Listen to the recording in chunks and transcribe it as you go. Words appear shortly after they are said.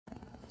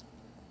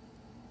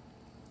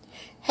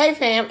Hey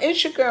fam,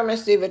 it's your girl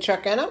Miss Diva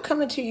Trucker, and I'm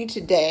coming to you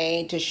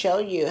today to show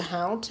you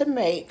how to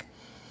make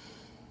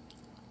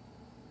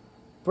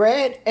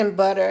bread and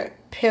butter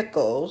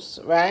pickles,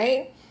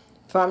 right,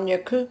 from your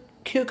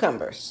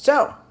cucumbers.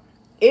 So,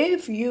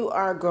 if you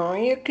are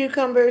growing your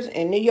cucumbers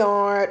in the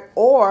yard,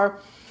 or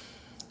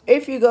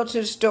if you go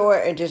to the store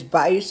and just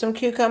buy you some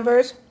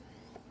cucumbers,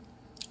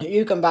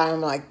 you can buy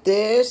them like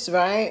this,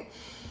 right?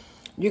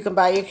 You can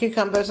buy your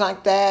cucumbers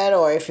like that,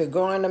 or if you're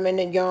growing them in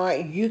the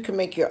yard, you can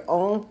make your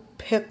own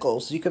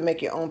pickles. You can make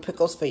your own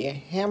pickles for your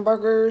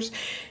hamburgers.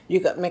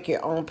 You can make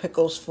your own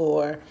pickles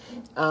for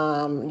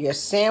your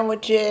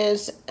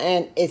sandwiches,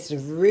 and it's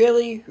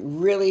really,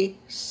 really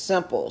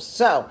simple.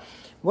 So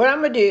what I'm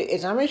going to do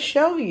is I'm going to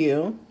show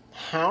you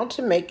how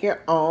to make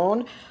your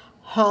own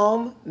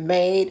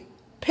homemade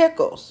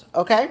pickles,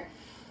 okay?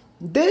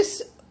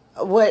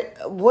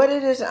 What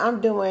it is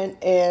I'm doing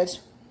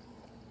is,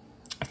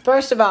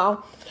 first of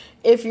all,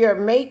 if you're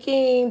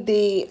making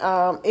the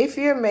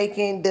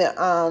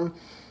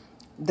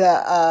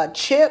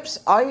chips,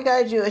 all you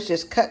gotta do is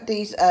just cut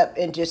these up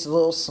in just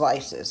little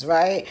slices,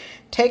 right?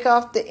 Take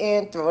off the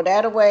end, throw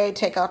that away.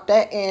 Take off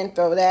that end,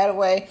 throw that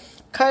away.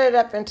 Cut it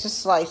up into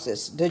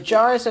slices. The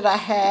jars that I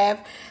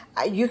have,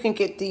 you can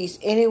get these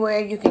anywhere.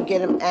 You can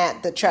get them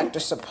at the Tractor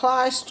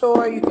Supply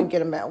store. You can get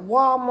them at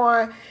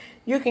Walmart.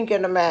 You can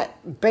get them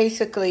at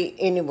basically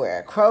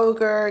anywhere.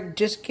 Kroger,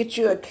 just get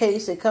you a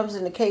case. It comes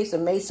in a case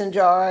of mason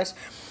jars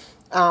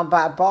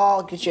by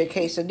ball. Get you a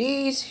case of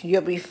these.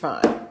 You'll be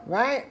fine,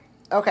 right?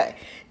 Okay,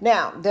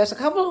 now there's a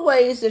couple of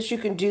ways that you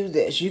can do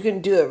this. You can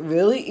do it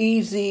really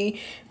easy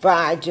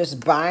by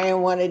just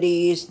buying one of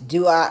these,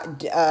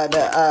 DIY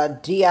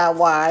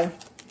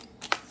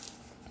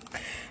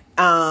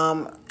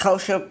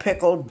kosher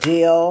pickle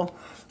deal.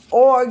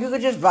 Or you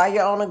could just buy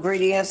your own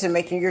ingredients and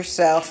make it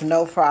yourself,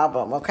 no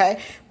problem, okay?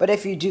 But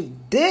if you do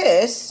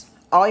this,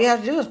 all you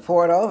have to do is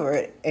pour it over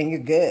it and you're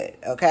good,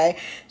 okay?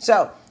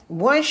 So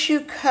once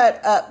you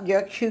cut up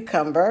your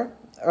cucumber,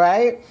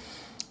 right?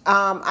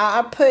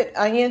 I put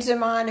onions in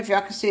mine. If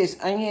y'all can see, it's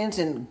onions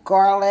and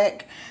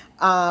garlic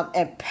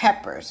and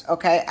peppers,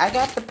 okay? I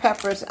got the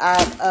peppers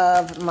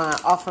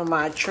off of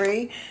my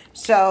tree.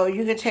 So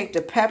you can take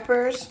the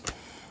peppers.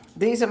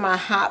 These are my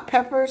hot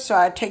peppers, so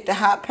I take the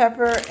hot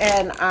pepper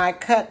and I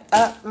cut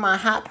up my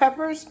hot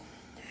peppers.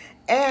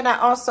 And I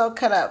also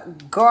cut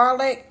up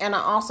garlic and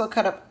I also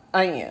cut up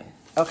onion,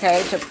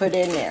 okay, to put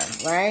in there,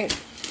 right?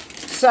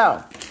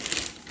 So,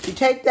 you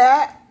take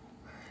that,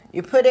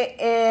 you put it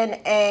in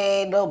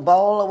a little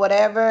bowl or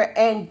whatever,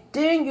 and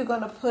then you're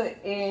going to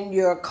put in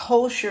your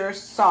kosher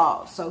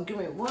salt. So, give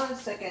me 1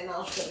 second and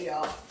I'll show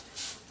y'all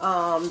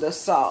the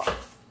salt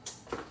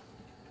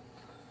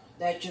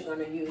that you're going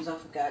to use. I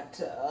forgot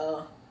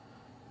to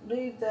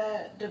leave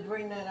that, to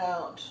bring that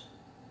out.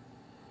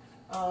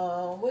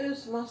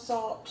 Where's my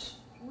salt?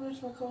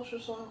 Where's my kosher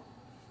salt?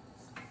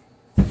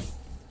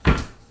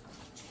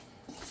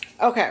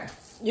 Okay,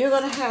 you're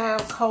going to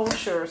have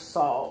kosher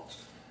salt.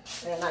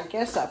 And I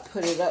guess I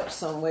put it up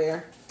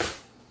somewhere.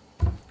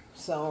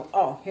 So,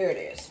 oh, here it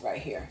is,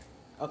 right here.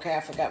 Okay, I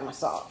forgot my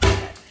salt.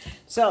 Okay.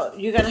 So,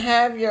 you're going to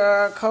have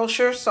your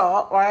kosher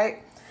salt,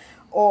 right?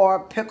 Or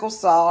pickle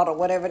salt, or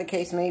whatever the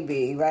case may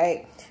be,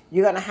 right?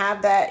 You're going to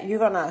have that. You're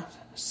going to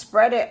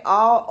spread it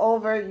all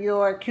over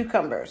your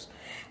cucumbers.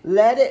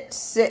 Let it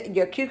sit,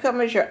 your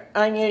cucumbers, your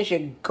onions,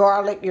 your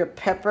garlic, your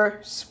pepper,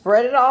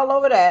 spread it all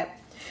over that.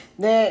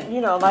 Then,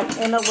 you know, like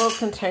in a little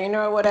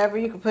container or whatever,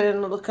 you can put it in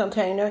a little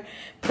container.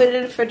 Put it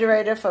in the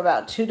refrigerator for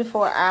about 2 to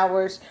 4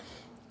 hours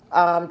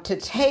to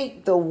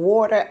take the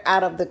water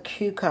out of the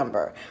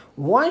cucumber.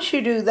 Once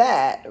you do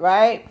that,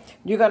 right,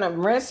 you're going to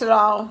rinse it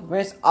off,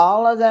 rinse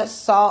all of that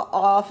salt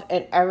off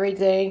and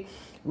everything.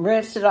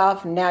 Rinse it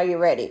off. Now you're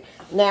ready.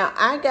 Now,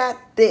 I got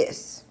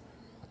this,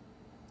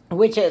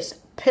 which is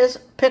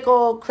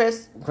pickle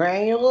crisp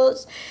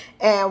granules.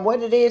 And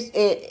what it is,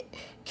 it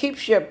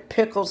keeps your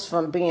pickles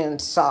from being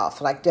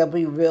soft, like they'll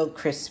be real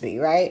crispy,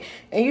 right?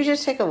 And you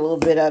just take a little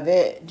bit of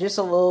it, just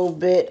a little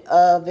bit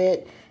of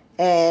it,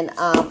 and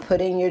put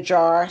in your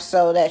jar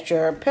so that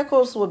your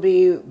pickles will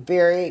be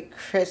very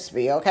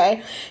crispy,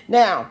 okay?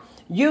 Now,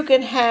 you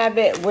can have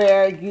it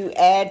where you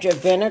add your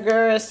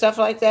vinegar and stuff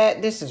like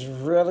that. This is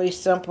really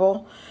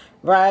simple,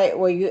 right?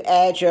 Where you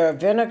add your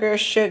vinegar,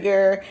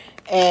 sugar,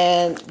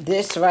 and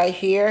this right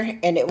here,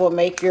 and it will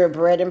make your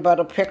bread and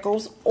butter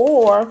pickles.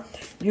 Or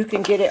you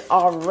can get it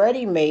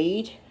already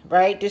made,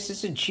 right? This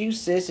is the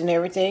juices and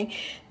everything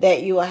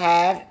that you will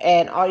have,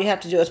 and all you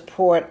have to do is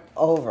pour it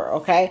over,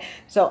 okay?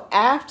 So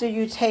after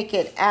you take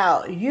it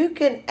out, you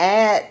can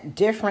add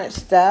different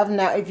stuff.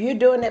 Now, if you're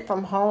doing it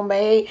from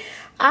homemade,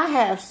 I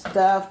have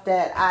stuff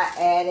that I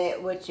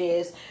added, which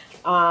is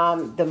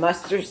the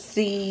mustard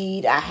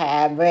seed. I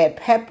have red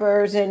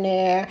peppers in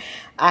there.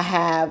 I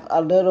have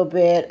a little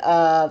bit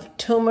of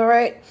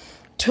turmeric.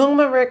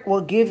 Turmeric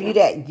will give you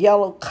that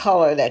yellow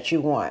color that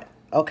you want,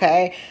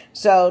 okay?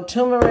 So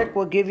turmeric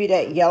will give you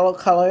that yellow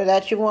color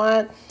that you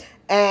want.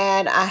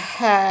 And I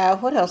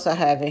have, what else I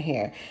have in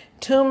here?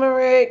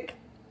 Turmeric,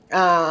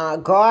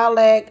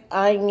 garlic,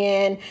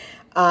 onion,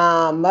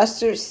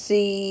 mustard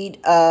seed,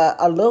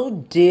 a little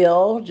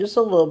dill, just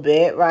a little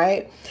bit,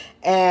 right?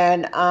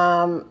 And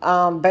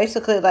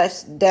basically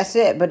that's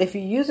it. But if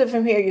you use it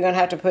from here, you're gonna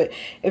have to put,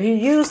 if you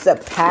use the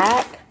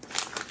pack,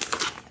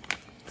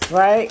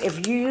 right?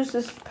 If you use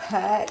this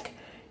pack,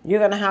 you're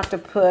gonna have to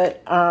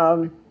put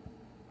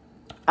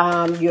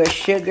your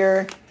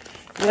sugar.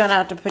 You're gonna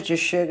have to put your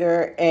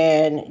sugar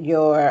and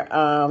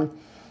your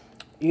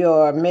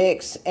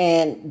mix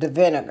and the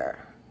vinegar.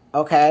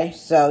 Okay,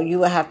 so you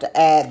will have to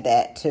add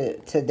that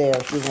to there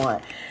if you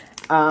want.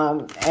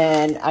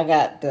 And I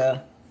got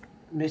the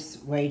Miss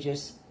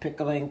Wages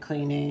pickling,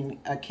 cleaning,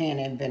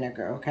 canning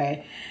vinegar.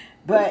 Okay,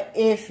 but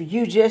if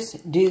you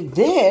just do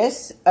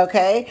this,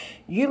 okay,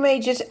 you may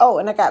just, oh,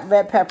 and I got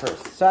red peppers.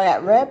 So I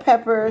got red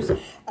peppers.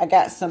 I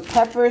got some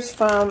peppers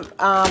from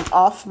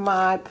off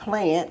my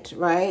plant,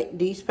 right?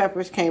 These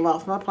peppers came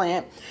off my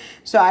plant.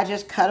 So I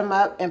just cut them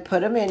up and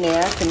put them in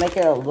there to make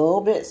it a little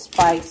bit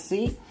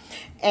spicy.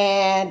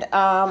 And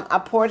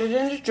I poured it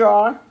in the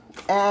jar.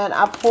 And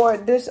I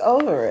poured this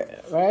over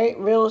it, right?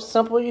 Real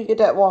simple. You get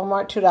that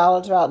Walmart,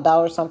 $2, about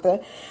 $1 something.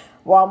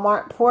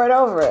 Walmart, pour it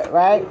over it,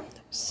 right?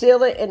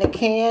 Seal it in a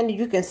can.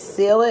 You can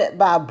seal it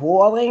by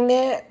boiling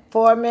it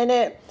for a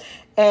minute.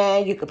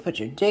 And you can put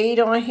your date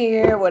on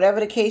here, whatever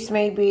the case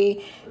may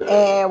be.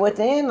 And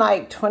within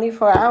like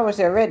 24 hours,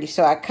 they're ready.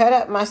 So I cut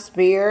up my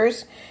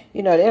spears.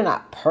 You know, they're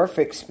not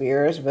perfect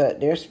spears,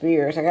 but they're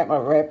spears. I got my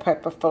red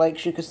pepper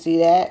flakes. You can see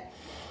that.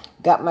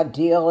 Got my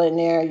dill in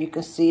there. You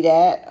can see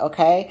that.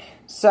 Okay.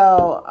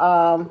 So,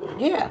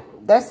 yeah,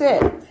 that's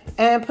it.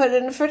 And put it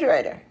in the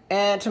refrigerator.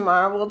 And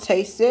tomorrow we'll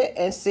taste it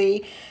and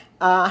see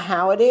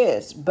how it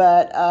is.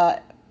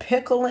 But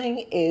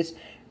pickling is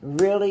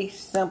really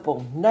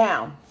simple.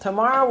 Now,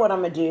 tomorrow what I'm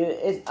going to do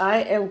is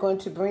I am going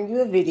to bring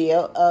you a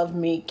video of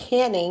me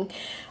canning,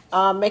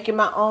 making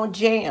my own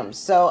jams.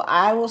 So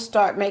I will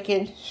start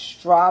making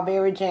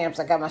strawberry jams.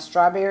 I got my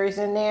strawberries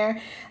in there.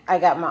 I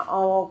got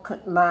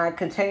my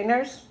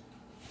containers.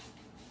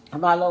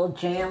 My little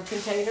jam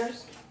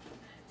containers,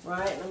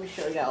 right? Let me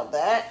show y'all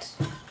that.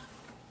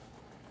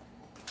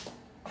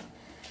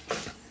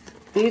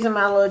 These are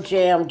my little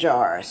jam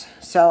jars.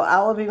 So I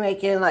will be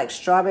making like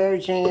strawberry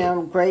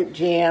jam, grape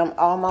jam,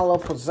 all my little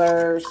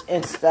preserves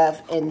and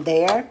stuff in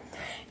there.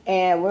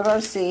 And we're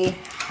going to see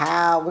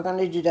how we're going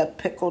to do the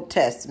pickle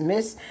test.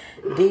 Miss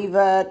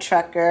Diva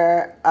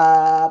Trucker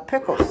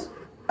Pickles.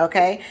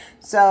 Okay,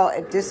 so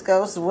if this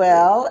goes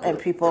well and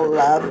people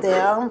love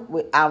them,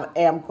 I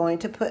am going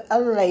to put a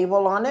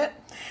label on it.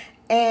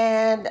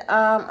 And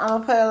I'm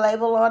going to put a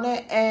label on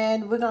it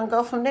and we're going to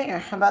go from there.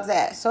 How about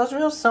that? So it's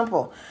real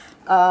simple.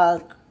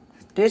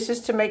 This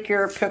is to make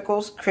your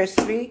pickles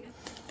crispy.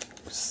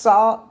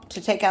 Salt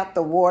to take out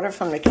the water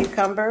from the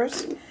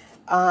cucumbers.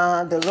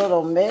 The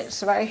little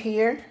mix right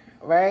here,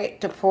 right,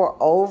 to pour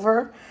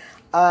over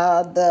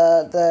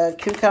the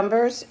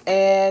cucumbers.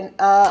 And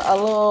a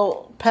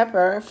little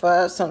pepper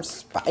for some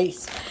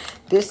spice.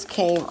 This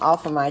came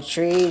off of my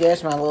tree.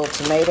 There's my little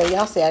tomato.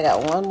 Y'all see I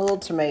got one little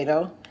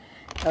tomato.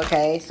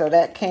 Okay, so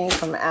that came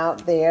from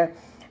out there.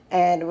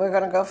 And we're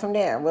going to go from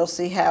there. We'll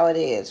see how it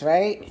is,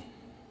 right?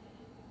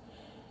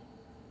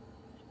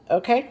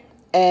 Okay.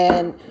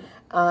 And,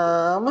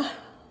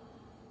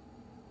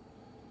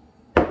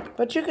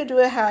 but you could do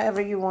it however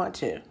you want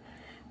to.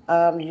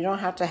 You don't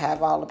have to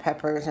have all the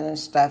peppers and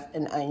stuff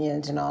and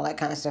onions and all that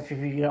kind of stuff if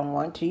you don't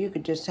want to. You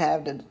could just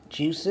have the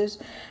juices.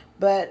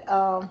 But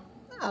I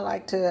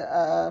like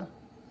to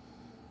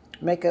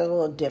make it a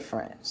little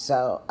different.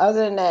 So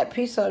other than that,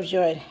 peace, love,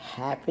 joy, and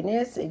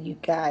happiness. And you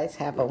guys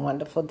have a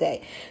wonderful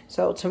day.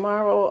 So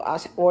tomorrow I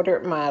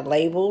ordered my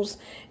labels.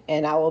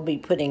 And I will be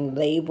putting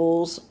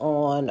labels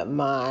on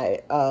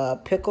my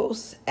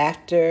pickles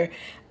after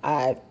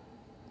I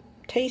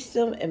taste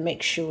them and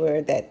make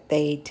sure that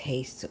they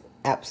taste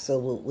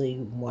absolutely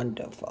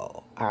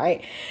wonderful. All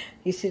right,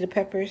 you see the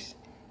peppers?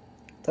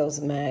 Those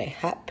are my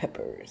hot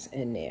peppers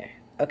in there.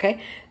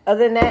 Okay,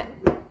 other than that,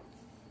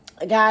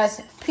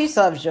 guys, peace,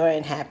 love, joy,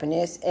 and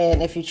happiness.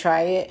 And if you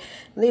try it,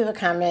 leave a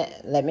comment.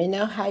 Let me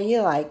know how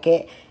you like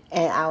it,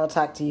 and I will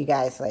talk to you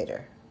guys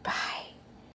later. Bye.